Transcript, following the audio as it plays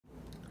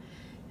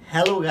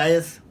Hello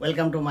guys,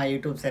 welcome to my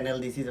YouTube channel.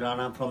 This is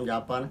Rana from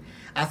Japan.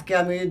 আজকে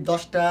আমি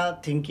 10টা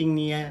thinking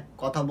নিয়ে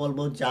কথা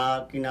বলবো, যা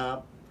কিনা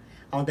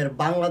আমাদের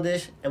বাংলাদেশ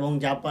এবং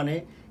জাপানে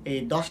এই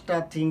 10টা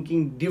থিঙ্কিং,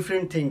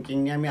 ডিফারেন্ট থিঙ্কিং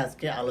নিয়ে আমি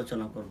আজকে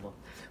আলোচনা করব।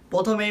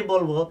 প্রথমেই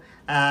বলবো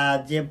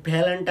যে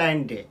ভ্যালেন্টাইন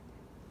ডে।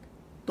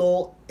 তো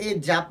এই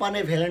জাপানে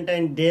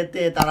ভ্যালেন্টাইন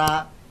ডেতে তারা,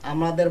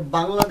 আমাদের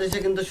বাংলাদেশে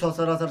কিন্তু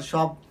সচরাচর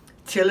সব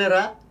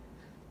ছেলেরা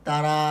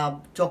তারা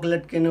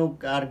চকলেট কিনুক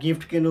আর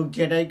গিফট কিনুক,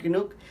 যেটাই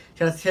কিনুক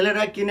সেটা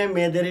ছেলেরা কিনে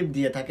মেয়েদেরই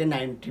দিয়ে থাকে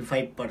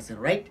 95%,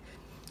 রাইট?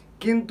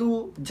 কিন্তু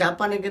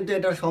জাপানে কিন্তু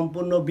এটা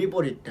সম্পূর্ণ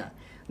বিপরীতটা।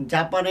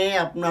 জাপানে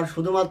আপনার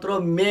শুধুমাত্র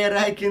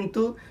মেয়েরাই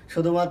কিন্তু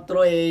শুধুমাত্র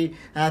এই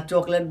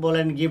চকলেট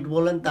বলেন, গিফট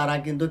বলেন, তারা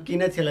কিন্তু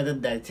কিনে ছেলেদের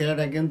দেয়,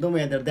 ছেলেরা কিন্তু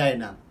মেয়েদের দেয়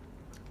না।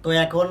 তো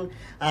এখন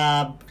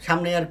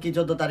সামনে আর কি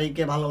 14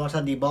 তারিখে ভালোবাসা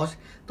দিবস।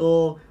 তো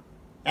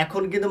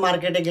এখন কিন্তু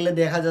মার্কেটে গেলে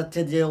দেখা যাচ্ছে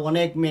যে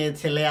অনেক মেয়ে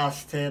ছেলে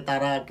আসছে,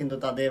 তারা কিন্তু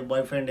তাদের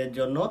বয়ফ্রেন্ডের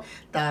জন্য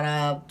তারা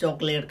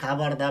চকলেট,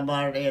 খাবার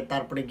দাবার,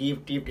 তারপরে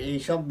গিফট টিফট,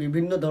 এইসব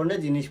বিভিন্ন ধরনের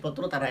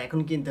জিনিসপত্র তারা এখন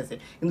কিনতেছে।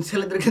 কিন্তু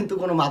ছেলেদের কিন্তু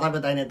কোনো মাথা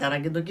ব্যথাই নেই, তারা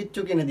কিন্তু কিচ্ছু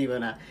কিনে দিবে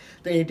না।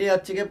 তো এটাই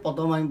হচ্ছে কি,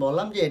 প্রথম আমি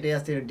বললাম যে এটাই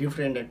হচ্ছে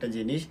ডিফারেন্ট একটা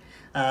জিনিস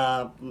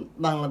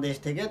বাংলাদেশ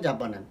থেকে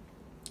জাপানে।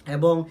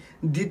 এবং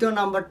দ্বিতীয়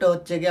নাম্বারটা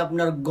হচ্ছে কি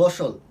আপনার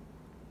গোসল।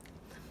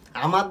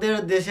 আমাদের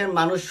দেশের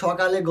মানুষ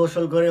সকালে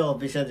গোসল করে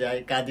অফিসে যায়,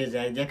 কাজে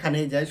যায়,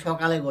 যেখানেই যায়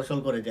সকালে গোসল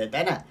করে যায়,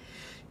 তাই না?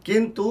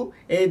 কিন্তু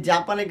এই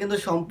জাপানে কিন্তু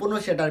সম্পূর্ণ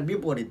সেটার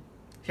বিপরীত।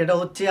 সেটা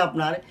হচ্ছে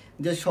আপনার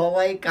যে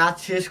সবাই কাজ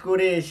শেষ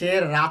করে এসে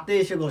রাতে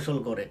এসে গোসল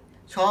করে,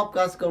 সব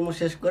কাজকর্ম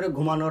শেষ করে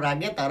ঘুমানোর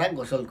আগে তারা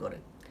গোসল করে।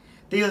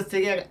 তো এই হচ্ছে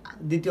গিয়ে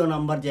দ্বিতীয়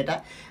নাম্বার, যেটা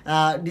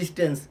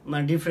ডিস্টেন্স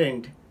মানে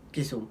ডিফারেন্ট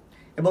কিছু।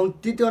 এবং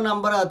তৃতীয়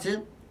নাম্বার আছে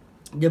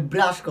যে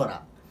ব্রাশ করা।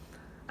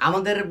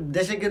 আমাদের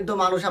দেশে কিন্তু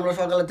মানুষ, আমরা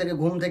সকালে থেকে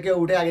ঘুম থেকে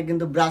উঠে আগে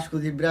কিন্তু ব্রাশ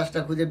খুঁজি, ব্রাশ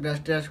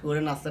ট্রাশ করে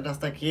নাস্তা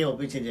টাস্তা খেয়ে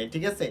অফিসে যাই,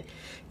 ঠিক আছে?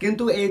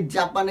 কিন্তু এই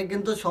জাপানে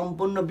কিন্তু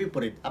সম্পূর্ণ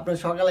বিপরীত। আপনার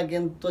সকালে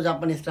কিন্তু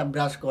জাপানিজরা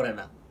ব্রাশ করে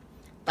না।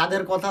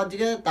 তাদের কথা হচ্ছে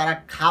যে তারা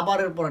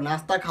খাবারের পরে,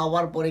 নাস্তা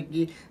খাওয়ার পরে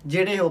কি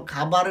যেটাই হোক,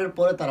 খাবারের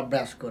পরে তারা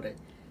ব্রাশ করে।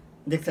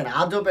 দেখছেন,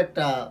 আজব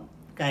একটা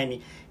কাহিনী।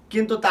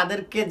 কিন্তু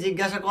তাদেরকে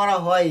জিজ্ঞাসা করা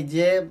হয়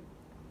যে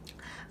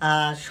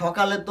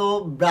সকালে তো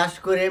ব্রাশ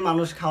করে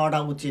মানুষ খাওয়াটা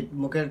উচিত,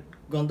 মুখের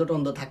গন্ধ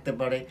টন্ধ থাকতে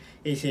পারে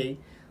এই সেই।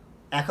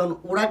 এখন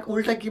ওরা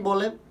উল্টা কি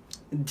বলে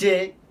যে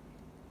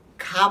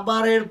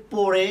খাবারের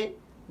পরে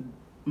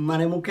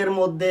মানে মুখের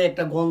মধ্যে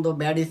একটা গন্ধ,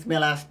 ব্যাড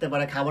স্মেল আসতে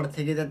পারে, খাবার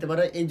থেকে যেতে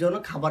পারে, এই জন্য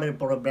খাবারের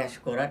পরে ব্রাশ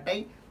করাটাই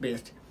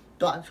বেস্ট।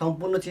 তো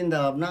সম্পূর্ণ চিন্তা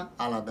ভাবনা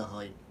আলাদা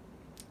হয়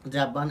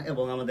জাপান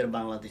এবং আমাদের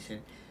বাংলাদেশের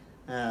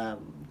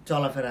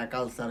চলাফেরা,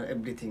 কালচার,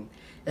 এভরিথিং।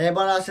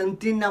 এবার আসেন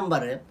 3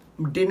 নাম্বারে,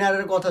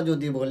 ডিনারের কথা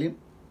যদি বলি।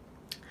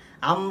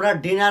 আমরা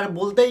ডিনার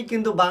বলতেই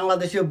কিন্তু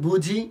বাংলাদেশে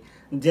বুঝি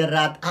যে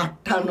রাত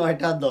 8টা,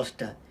 9টা,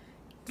 10টা।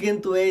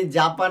 কিন্তু এই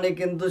জাপানে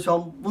কিন্তু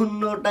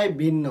সম্পূর্ণটাই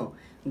ভিন্ন।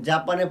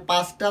 জাপানে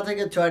 5টা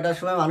থেকে 6টার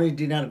সময় মানুষ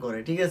ডিনার করে,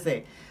 ঠিক আছে?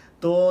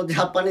 তো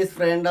জাপানিজ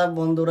ফ্রেন্ডরা,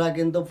 বন্ধুরা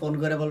কিন্তু ফোন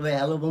করে বলবে,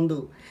 হ্যালো বন্ধু,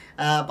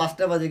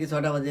 5টা বাজে কি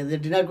 6টা বাজে, যে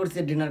ডিনার করছি,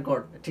 ডিনার কর,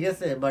 ঠিক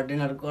আছে? বা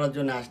ডিনার করার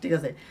জন্য আস, ঠিক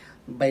আছে?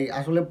 ভাই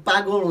আসলে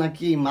পাগল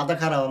নাকি মাথা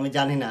খারাপ আমি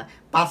জানি না।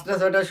 5টা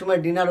 6টার সময়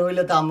ডিনার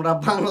হইলে তো আমরা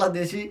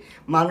বাংলাদেশি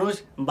মানুষ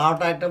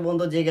 12টা 1টা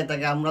পর্যন্ত জেগে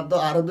থাকে, আমরা তো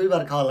আরও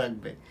 2বার খাওয়া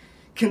লাগবে।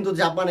 কিন্তু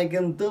জাপানে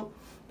কিন্তু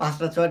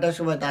 5টা 6টার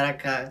সময় তারা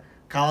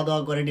খাওয়া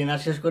দাওয়া করে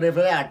ডিনার শেষ করে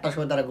ফেলে, 8টার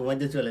সময় তারা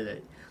ঘুমাইতে চলে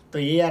যায়। তো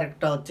এই আর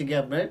একটা হচ্ছে কি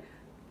আপনার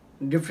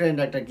ডিফারেন্ট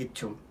একটা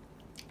কিচ্ছু।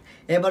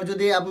 এবার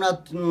যদি আপনার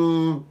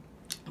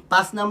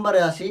 5 নাম্বারে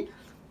আসি,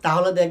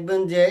 তাহলে দেখবেন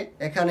যে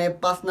এখানে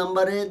 5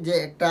 নাম্বারে যে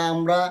একটা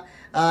আমরা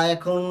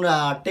এখন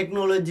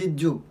টেকনোলজির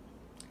যুগ,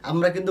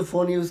 আমরা কিন্তু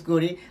ফোন ইউজ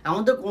করি।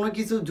 আমাদের কোনো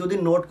কিছু যদি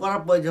নোট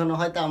করার প্রয়োজন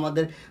হয়, তা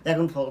আমাদের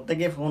এখন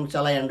থেকে ফোন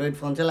চালাই, অ্যান্ড্রয়েড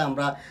ফোন চালাই,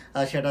 আমরা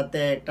সেটাতে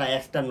একটা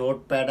এক্সট্রা নোট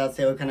প্যাড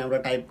আছে, ওইখানে আমরা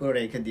টাইপ করে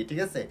রেখে দিই, ঠিক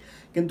আছে?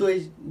 কিন্তু এই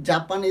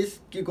জাপানিজ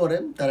কী করে,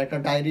 তারা একটা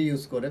ডায়েরি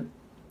ইউজ করে।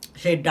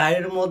 সেই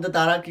ডায়েরির মধ্যে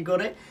তারা কি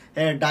করে,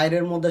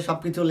 ডায়েরির মধ্যে সব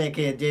কিছু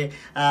লেখে যে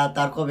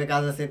তার কবে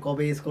কাজ আছে,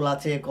 কবে স্কুল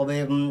আছে, কবে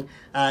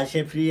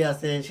সে ফ্রি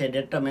আছে, সে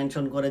ডেটটা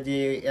মেনশন করে যে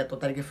এত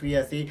তারিখে ফ্রি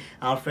আছি,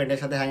 আমার ফ্রেন্ডের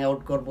সাথে হ্যাং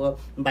আউট করবো,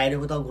 বাইরে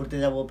কোথাও ঘুরতে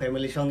যাব,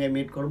 ফ্যামিলির সঙ্গে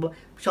মিট করব,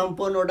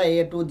 সম্পূর্ণটা এ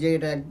টু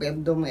জেড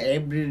একদম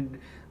এভরি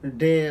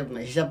ডে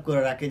হিসাব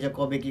করে রাখে যে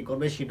কবে কী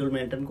করবে, শিডিউল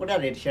মেনটেন করে,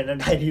 আর সেটা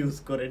ডায়েরি ইউজ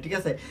করে, ঠিক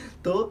আছে?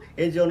 তো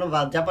এই জন্য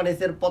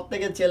জাপানিজের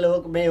প্রত্যেকের ছেলে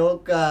হোক মেয়ে হোক,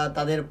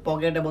 তাদের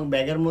পকেট এবং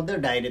ব্যাগের মধ্যে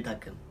ডায়েরি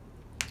থাকে।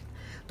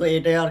 তো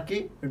এটাই আর কি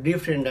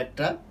ডিফারেন্ট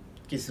একটা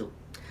কিছু।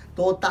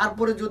 তো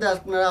তারপরে যদি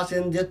আপনারা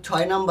আসেন যে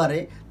 6 নাম্বারে,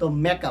 তো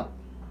মেকআপ।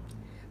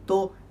 তো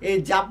এই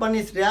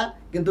জাপানিজরা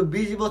কিন্তু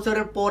 20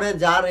 বছরের পরে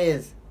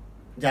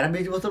যারা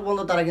 20 বছর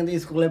পর্যন্ত তারা কিন্তু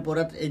স্কুলে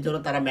পড়ে, এই জন্য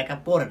তারা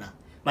মেকআপ পরে না,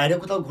 বাইরে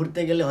কোথাও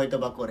ঘুরতে গেলে হয়তো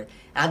বা করে।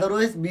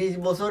 আদারওয়াইজ 20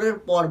 বছরের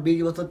পর, 20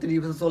 বছর, 30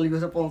 বছর, 40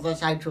 বছর, 50,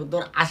 60,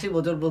 70, 80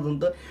 বছর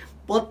পর্যন্ত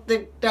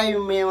প্রত্যেকটাই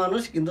মেয়ে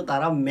মানুষ কিন্তু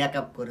তারা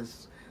মেকআপ করে,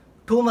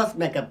 টু মাচ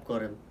মেকআপ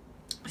করেন।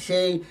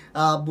 সেই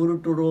বুড়ো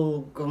টুরো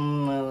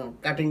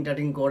কাটিং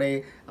টাটিং করে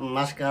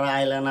মাস্কারা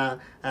আইলানা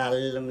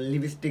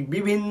লিপস্টিক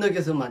বিভিন্ন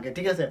কিছু মাখে,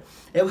 ঠিক আছে।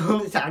 এবং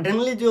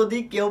সাডেনলি যদি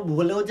কেউ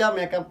ভুলেও যা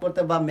মেকআপ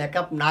করতে বা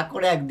মেকআপ না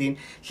করে একদিন,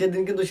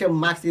 সেদিন কিন্তু সে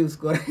মাস্ক ইউজ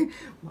করে।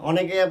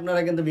 অনেকেই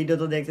আপনারা কিন্তু ভিডিও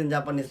তো দেখছেন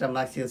জাপানিজরা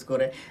মাস্ক ইউজ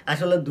করে।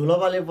 আসলে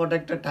ধুলোবালি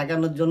প্রোটেক্টর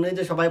ঠেকানোর জন্যই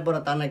যে সবাই পরে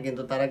তা না,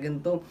 কিন্তু তারা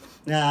কিন্তু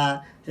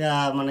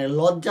মানে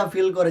লজ্জা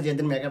ফিল করে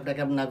যেদিন মেকআপ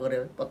টেকআপ না করে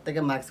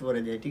প্রত্যেকে মাস্ক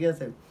পরে যায়, ঠিক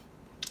আছে।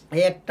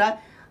 এই একটা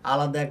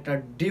আলাদা একটা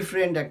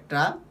ডিফারেন্ট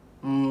একটা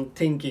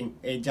থিঙ্কিং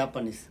এই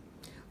জাপানিজ।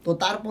 তো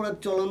তারপরে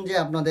চলুন যে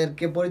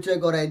আপনাদেরকে পরিচয়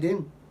করাই দিন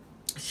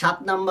 7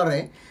 নম্বরে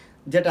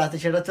যেটা আছে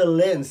সেটা হচ্ছে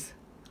লেন্স।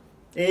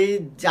 এই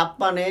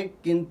জাপানে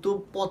কিন্তু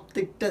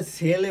প্রত্যেকটা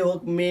ছেলে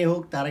হোক মেয়ে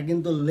হোক তারা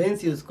কিন্তু লেন্স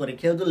ইউজ করে।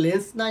 কেউ যদি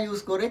লেন্স না ইউজ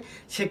করে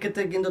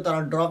সেক্ষেত্রে কিন্তু তারা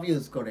ড্রপ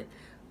ইউজ করে।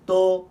 তো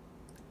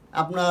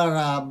আপনার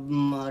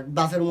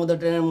বাসের মধ্যে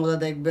ট্রেনের মধ্যে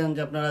দেখবেন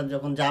যে আপনারা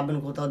যখন যাবেন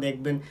কোথাও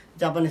দেখবেন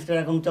জাপানিজরা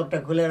এরকম চোখটা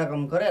খুলে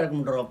এরকম করে এরকম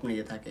ড্রপ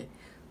নিয়ে থাকে।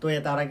 তো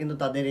তারা কিন্তু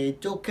তাদের এই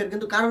চোখের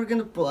কিন্তু কারোর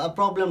কিন্তু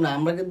প্রবলেম না,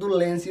 আমরা কিন্তু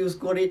লেন্স ইউজ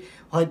করি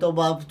হয়তো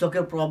বা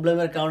চোখের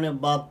প্রবলেমের কারণে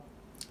বা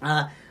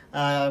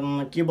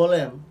কি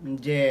বলে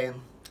যে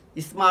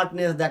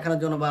স্মার্টনেস দেখানোর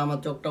জন্য বা আমার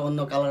চোখটা অন্য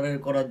কালারের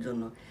করার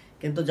জন্য।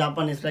 কিন্তু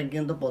জাপানিজরা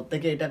কিন্তু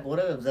প্রত্যেকে এটা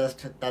করে জাস্ট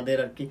তাদের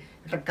আর কি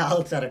একটা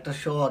কালচার, একটা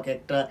শখ,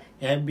 একটা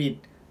হ্যাবিট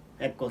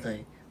এক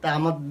কথায়। তা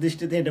আমার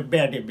দৃষ্টিতে এটা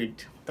ব্যাড হ্যাবিট,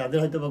 তাদের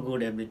হয়তো বা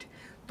গুড হ্যাবিট।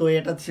 তো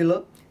এটা ছিল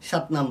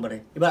 7 নম্বরে।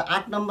 এবার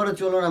 8 নম্বরে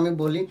চলুন আমি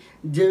বলি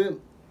যে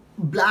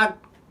ব্লাড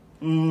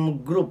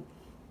গ্রুপ।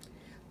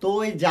 তো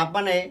ওই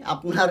জাপানে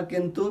আপনার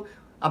কিন্তু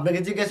আপনাকে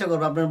জিজ্ঞাসা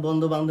করবে, আপনার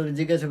বন্ধু বান্ধবী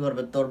জিজ্ঞাসা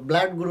করবে তোর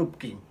ব্লাড গ্রুপ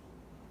কি।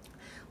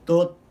 তো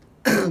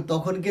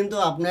তখন কিন্তু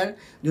আপনার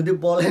যদি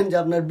বলেন যে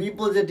আপনার বি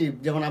পজিটিভ,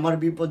 যেমন আমার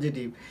বি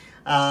পজিটিভ,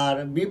 আর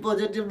বি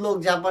পজিটিভ লোক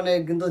জাপানে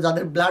কিন্তু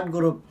যাদের ব্লাড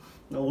গ্রুপ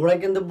ওরা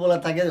কিন্তু বলে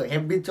থাকে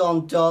হেভি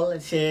চঞ্চল,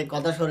 সে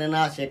কথা শোনে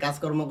না, সে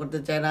কাজকর্ম করতে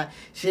চায় না,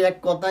 সে এক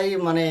কথাই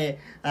মানে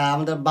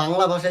আমাদের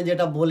বাংলা ভাষায়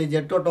যেটা বলি যে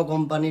টোটো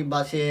কোম্পানি, বা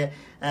সে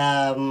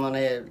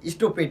মানে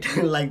স্টুপিড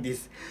লাইক দিস।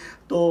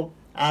 তো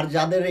আর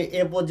যাদের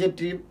এ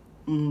পজিটিভ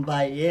বা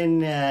এ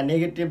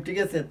নেগেটিভ, ঠিক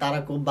আছে, তারা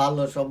খুব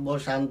ভালো, সভ্য,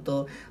 শান্ত,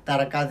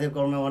 তারা কাজে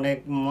কর্মে অনেক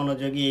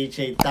মনোযোগী, এই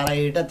সেই তারা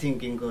এটা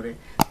থিঙ্কিং করে।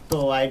 তো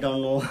আই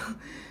ডোন্ট নো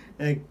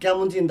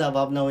কেমন চিন্তা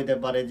ভাবনা হইতে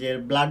পারে যে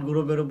ব্লাড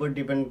গ্রুপের উপর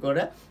ডিপেন্ড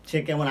করে সে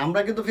কেমন। আমরা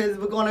কিন্তু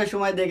ফেসবুকে অনেক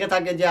সময় দেখে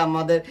থাকি যে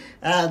আমাদের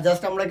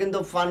জাস্ট আমরা কিন্তু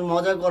ফান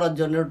মজা করার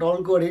জন্য ট্রল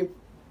করি,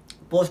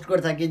 পোস্ট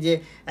করে থাকি যে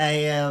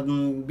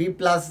বি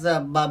প্লাস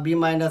বা বি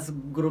মাইনাস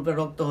গ্রুপের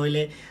রক্ত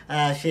হইলে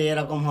সে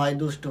এরকম হয়,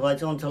 দুষ্ট হয়,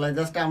 চঞ্চল হয়।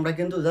 জাস্ট আমরা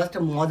কিন্তু জাস্ট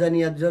মজা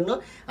নেওয়ার জন্য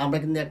আমরা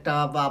কিন্তু একটা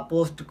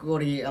পোস্ট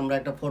করি, আমরা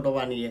একটা ফটো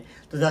বানিয়ে,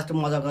 তো জাস্ট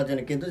মজা করার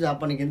জন্য। কিন্তু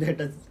জাপানে কিন্তু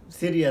এটা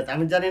সিরিয়াস।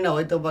 আমি জানি না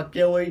হয়তো বা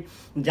কেউ ওই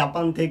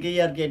জাপান থেকেই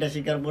আর কি এটা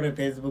স্বীকার করে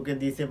ফেসবুকে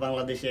দিয়েছে,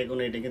 বাংলাদেশে এখন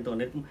এটা কিন্তু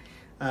অনেক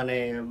মানে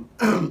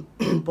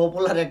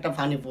পপুলার একটা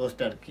ফানি পোস্ট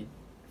আর কি।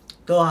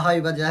 তো হয়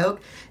বা যাই হোক,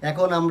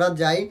 এখন আমরা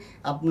যাই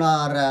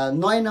আপনার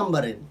 9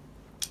 নম্বরে।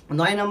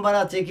 9 নাম্বার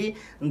আছে কি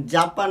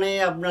জাপানে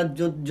আপনার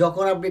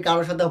যখন আপনি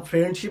কারোর সাথে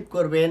ফ্রেন্ডশিপ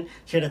করবেন,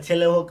 সেটা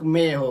ছেলে হোক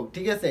মেয়ে হোক,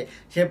 ঠিক আছে,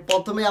 সে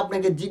প্রথমে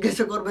আপনাকে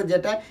জিজ্ঞাসা করবে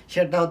যেটা,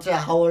 সেটা হচ্ছে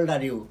হাউ ওল্ড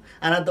আর ইউ,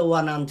 আনা তো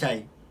ওয়ান আন চাই।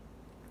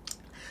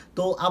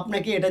 তো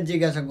আপনাকে এটা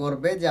জিজ্ঞাসা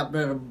করবে যে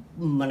আপনার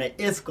মানে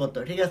এজ কত,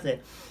 ঠিক আছে।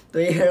 তো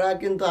এরা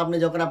কিন্তু আপনি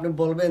যখন আপনি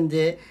বলবেন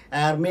যে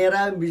আর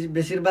মেয়েরা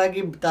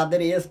বেশিরভাগই তাদের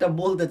এজটা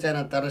বলতে চায়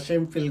না, তারা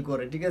সেম ফিল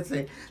করে, ঠিক আছে,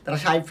 তারা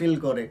শাই ফিল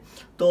করে।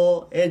 তো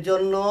এর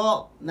জন্য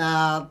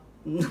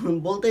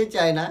বলতেই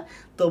চায় না।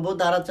 তবু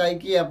তারা চায়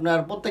কি আপনার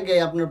প্রত্যেকে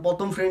আপনার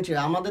প্রথম ফ্রেন্ডশিপ,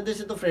 আমাদের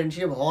দেশে তো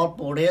ফ্রেন্ডশিপ হওয়ার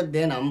পরে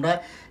দেন আমরা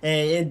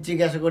এজ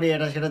জিজ্ঞাসা করি,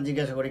 এটা সেটা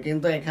জিজ্ঞাসা করি।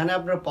 কিন্তু এখানে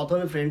আপনার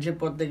প্রথমে ফ্রেন্ডশিপ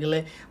করতে গেলে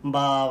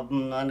বা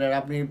মানে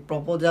আপনি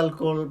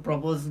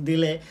প্রপোজ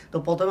দিলে, তো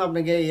প্রথমে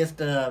আপনাকে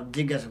এজটা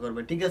জিজ্ঞাসা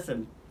করবে, ঠিক আছে।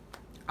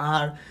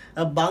 আর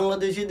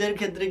বাংলাদেশিদের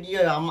ক্ষেত্রে কি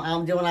হয়,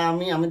 যেমন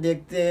আমি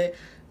দেখতে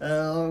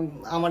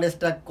আমার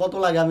এজটা কত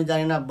লাগে আমি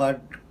জানি না, বাট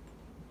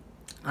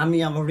আমি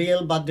আমার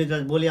রিয়েল বার্থডে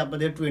বলি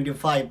আপনাদের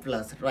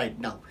 25+ রাইট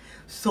নাও।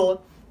 সো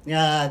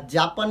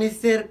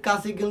জাপানিজের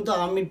কাছে কিন্তু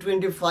আমি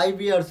 25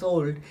 ইয়ার্স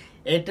ওল্ড,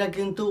 এটা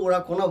কিন্তু ওরা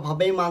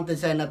কোনোভাবেই মানতে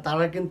চায় না।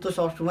 তারা কিন্তু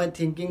সবসময়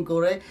থিঙ্কিং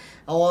করে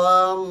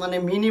মানে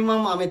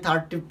মিনিমাম আমি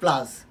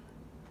 30+,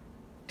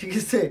 ঠিক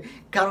আছে।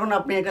 কারণ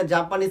আপনি একটা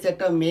জাপানিজ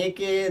একটা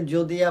মেয়েকে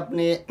যদি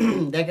আপনি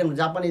দেখেন,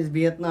 জাপানিজ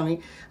ভিয়েতনামি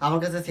আমার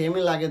কাছে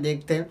সেমই লাগে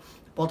দেখতে।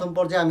 প্রথম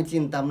পর্যায়ে আমি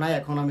চিনতাম না,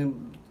 এখন আমি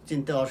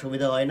চিনতে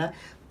অসুবিধা হয় না।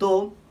 তো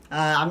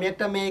আমি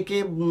একটা মেয়েকে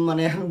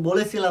মানে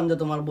বলেছিলাম যে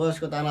তোমার বয়স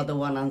কত, আনা তো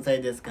ওয়ান আনসাই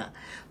দেশকা।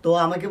 তো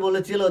আমাকে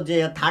বলেছিল যে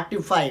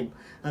 35,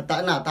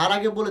 না তার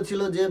আগে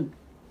বলেছিল যে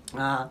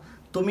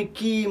তুমি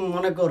কি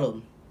মনে করো,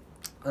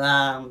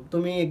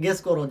 তুমি গেস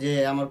করো যে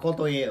আমার কত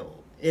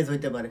এজ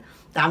হইতে পারে।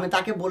 তা আমি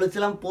তাকে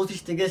বলেছিলাম 25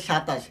 থেকে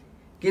 27,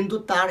 কিন্তু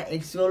তার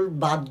অ্যাকচুয়াল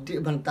বার্থডে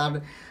মানে তার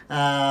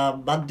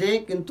বার্থডে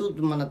কিন্তু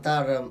মানে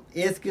তার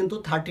এজ কিন্তু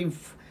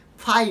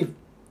 35।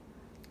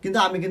 কিন্তু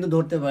আমি কিন্তু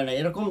ধরতে পারি না।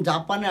 এরকম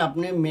জাপানে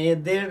আপনি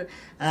মেয়েদের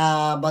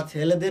বা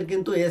ছেলেদের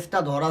কিন্তু এজটা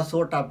ধরা সো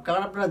টাফ,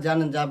 কারণ আপনারা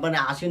জানেন জাপানে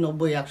 80,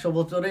 90, 100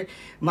 বছরে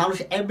মানুষ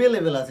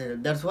অ্যাভেলেবেল আছে।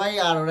 দ্যাটস ওয়াই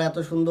আর ওরা এত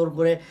সুন্দর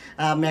করে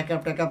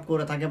মেকআপ টেকআপ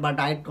করে থাকে বা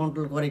ডায়েট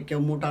কন্ট্রোল করে, কেউ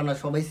মোটা না,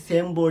 সবাই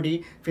same body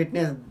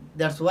fitness.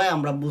 That's why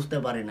আমরা বুঝতে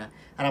পারি না।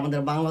 আর আমাদের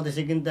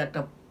বাংলাদেশে কিন্তু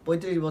একটা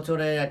 35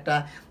 বছরে একটা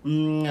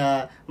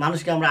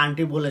মানুষকে আমরা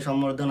আন্টি বলে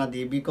সম্বর্ধনা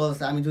দিই, বিকজ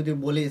আমি যদি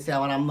বলি সে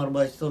আমার আম্মার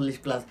বয়স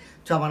 40+,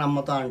 আমার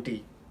আম্মা তো আন্টি।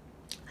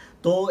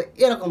 তো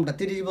এরকমটা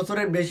 30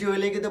 বছরের বেশি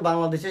হইলে কিন্তু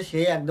বাংলাদেশে সে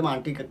একদম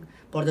আন্টি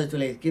পর্যায়ে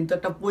চলে গেছে। কিন্তু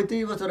একটা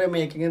 35 বছরের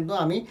মেয়েকে কিন্তু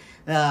আমি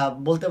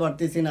বলতে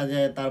পারতেছি না যে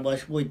তার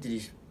বয়স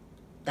 35,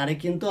 তারে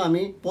কিন্তু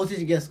আমি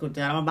 25 গেস করতে।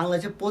 আর আমার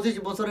বাংলাদেশে 25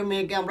 বছরের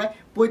মেয়েকে আমরা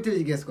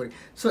 35 গেস করি।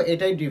 সো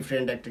এটাই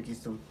ডিফারেন্ট একটা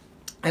কিছু।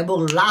 এবং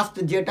লাস্ট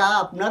যেটা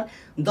আপনার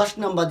 10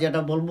 নম্বর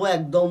যেটা বলবো,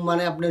 একদম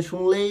মানে আপনি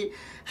শুনলেই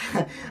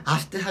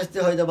হাসতে হাসতে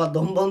হয়তো বা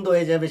দম বন্ধ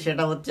হয়ে যাবে,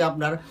 সেটা হচ্ছে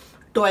আপনার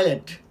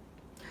টয়লেট।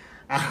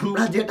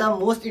 আমরা যেটা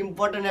মোস্ট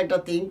ইম্পর্টেন্ট একটা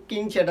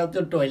থিঙ্কিং, সেটা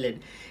হচ্ছে টয়লেট।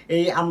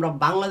 এই আমরা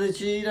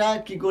বাংলাদেশিরা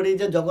কি করি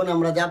যে যখন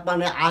আমরা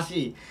জাপানে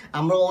আসি,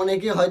 আমরা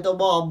অনেকে হয়তো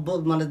বা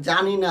মানে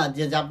জানি না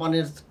যে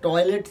জাপানের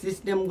টয়লেট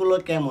সিস্টেমগুলো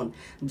কেমন।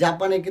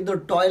 জাপানে কিন্তু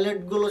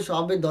টয়লেটগুলো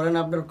সবই ধরেন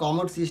আপনার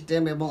কমন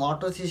সিস্টেম এবং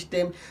অটো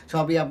সিস্টেম,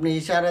 সবই আপনি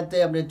ইশারাতে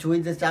আপনি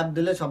সুইচে চাপ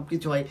দিলে সব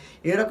কিছু হয়।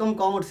 এরকম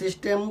কমন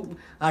সিস্টেম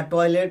আর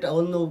টয়লেট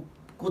অন্য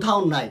কোথাও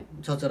নাই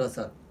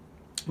সচরাচর।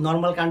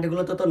 নর্মাল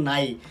কান্ট্রিগুলোতে তো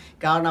নাই,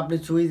 কারণ আপনি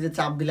সুইচে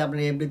চাপ দিলে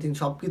আপনার এভরিথিং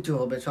সব কিছু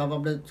হবে, সব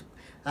আপনার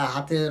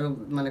হাতের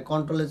মানে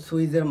কন্ট্রোলের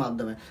সুইচের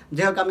মাধ্যমে।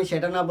 যাই হোক, আমি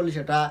সেটা না বলি,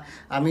 সেটা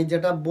আমি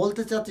যেটা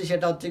বলতে চাচ্ছি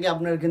সেটা হচ্ছে কি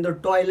আপনার কিন্তু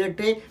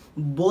টয়লেটে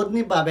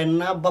বদনি পাবেন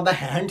না বা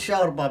হ্যান্ড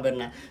শাওয়ার পাবেন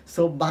না।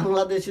 সো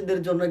বাংলাদেশিদের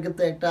জন্য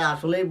কিন্তু একটা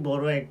আসলেই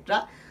বড় একটা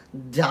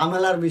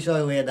ঝামেলার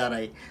বিষয় হয়ে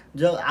দাঁড়ায়।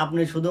 যে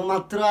আপনি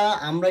শুধুমাত্র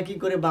আমরা কি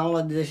করি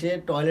বাংলাদেশে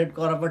টয়লেট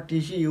করার পর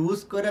টিস্যু ইউজ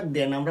করে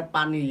দেন আমরা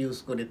পানি ইউজ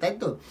করি, তাই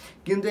তো।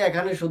 কিন্তু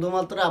এখানে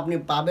শুধুমাত্র আপনি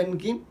পাবেন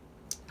কি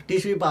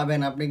টিস্যুই পাবেন,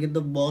 আপনি কিন্তু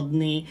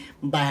বদনি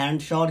বা হ্যান্ড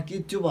শাওয়ার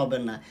কিচ্ছু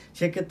পাবেন না।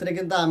 সেক্ষেত্রে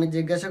কিন্তু আমি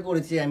জিজ্ঞাসা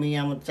করেছি, আমি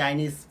আমার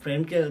চাইনিজ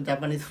ফ্রেন্ডকে,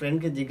 জাপানিজ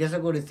ফ্রেন্ডকে জিজ্ঞাসা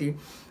করেছি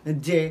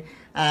যে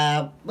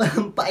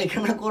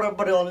পায়খানা করার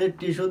পরে অনলি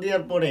টিস্যু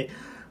দেওয়ার পরে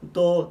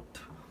তো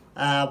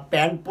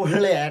প্যান্ট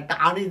পরলে একটা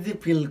আনইজি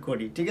ফিল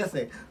করি, ঠিক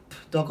আছে।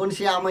 তখন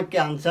সে আমাকে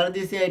আনসার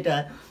দিয়েছে এটা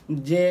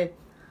যে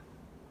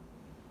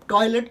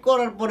টয়লেট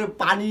করার পরে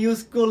পানি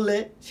ইউজ করলে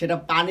সেটা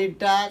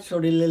পানিটা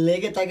শরীরে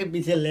লেগে থাকে,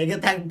 পিছিয়ে লেগে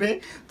থাকবে,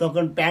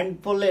 তখন প্যান্ট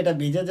পরলে এটা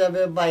ভিজে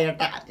যাবে বা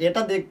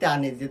এটা দেখতে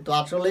আনইজি। তো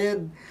আসলে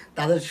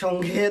তাদের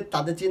সঙ্গে,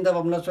 তাদের চিন্তা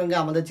ভাবনার সঙ্গে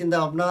আমাদের চিন্তা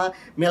ভাবনা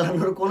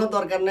মেলানোর কোনো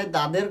দরকার নেই।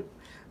 তাদের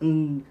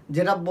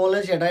যেটা বলে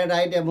সেটাই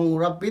রাইট, এবং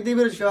ওরা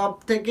পৃথিবীর সব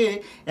থেকে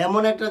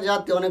এমন একটা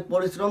জাতি, অনেক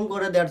পরিশ্রম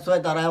করে, দ্যাটস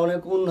ওয়াই তারা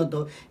অনেক উন্নত।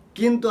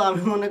 কিন্তু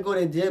আমি মনে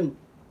করি যে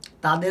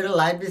তাদের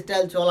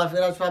লাইফস্টাইল,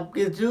 চলাফেরা সব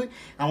কিছুই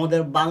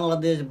আমাদের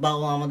বাংলাদেশ বা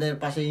আমাদের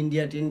পাশে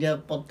ইন্ডিয়া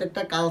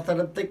প্রত্যেকটা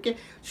কালচারের থেকে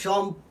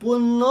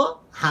সম্পূর্ণ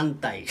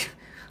হান্তাই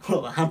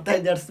হান্তাই।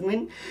 দ্যাটস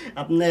মিন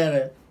আপনার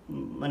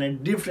মানে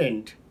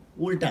ডিফারেন্ট,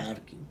 উল্টা আর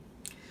কি।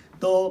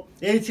 তো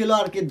এই ছিল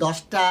আর কি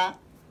 10টা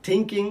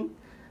থিঙ্কিং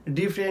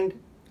ডিফারেন্ট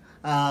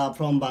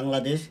ফ্রম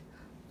বাংলাদেশ।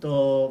 তো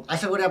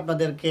আশা করি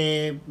আপনাদেরকে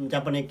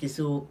জাপানে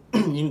কিছু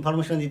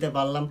ইনফরমেশন দিতে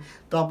পারলাম।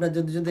 তো আপনার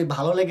যদি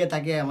ভালো লেগে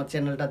থাকে, আমার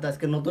চ্যানেলটাতে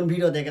আজকে নতুন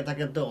ভিডিও দেখে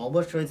থাকে, তো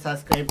অবশ্যই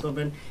সাবস্ক্রাইব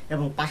করবেন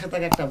এবং পাশে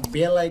থাকা একটা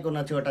বেল আইকন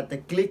আছে, ওটাতে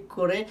ক্লিক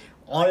করে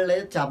অলে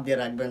চাপ দিয়ে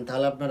রাখবেন।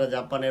 তাহলে আপনারা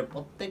জাপানের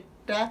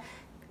প্রত্যেকটা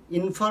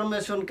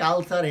ইনফরমেশন,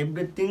 কালচার,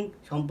 এভরিথিং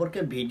সম্পর্কে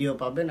ভিডিও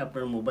পাবেন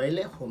আপনার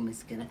মোবাইলে হোম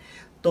স্ক্রিনে।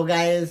 তো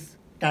guys,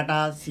 tata,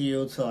 C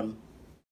you soon.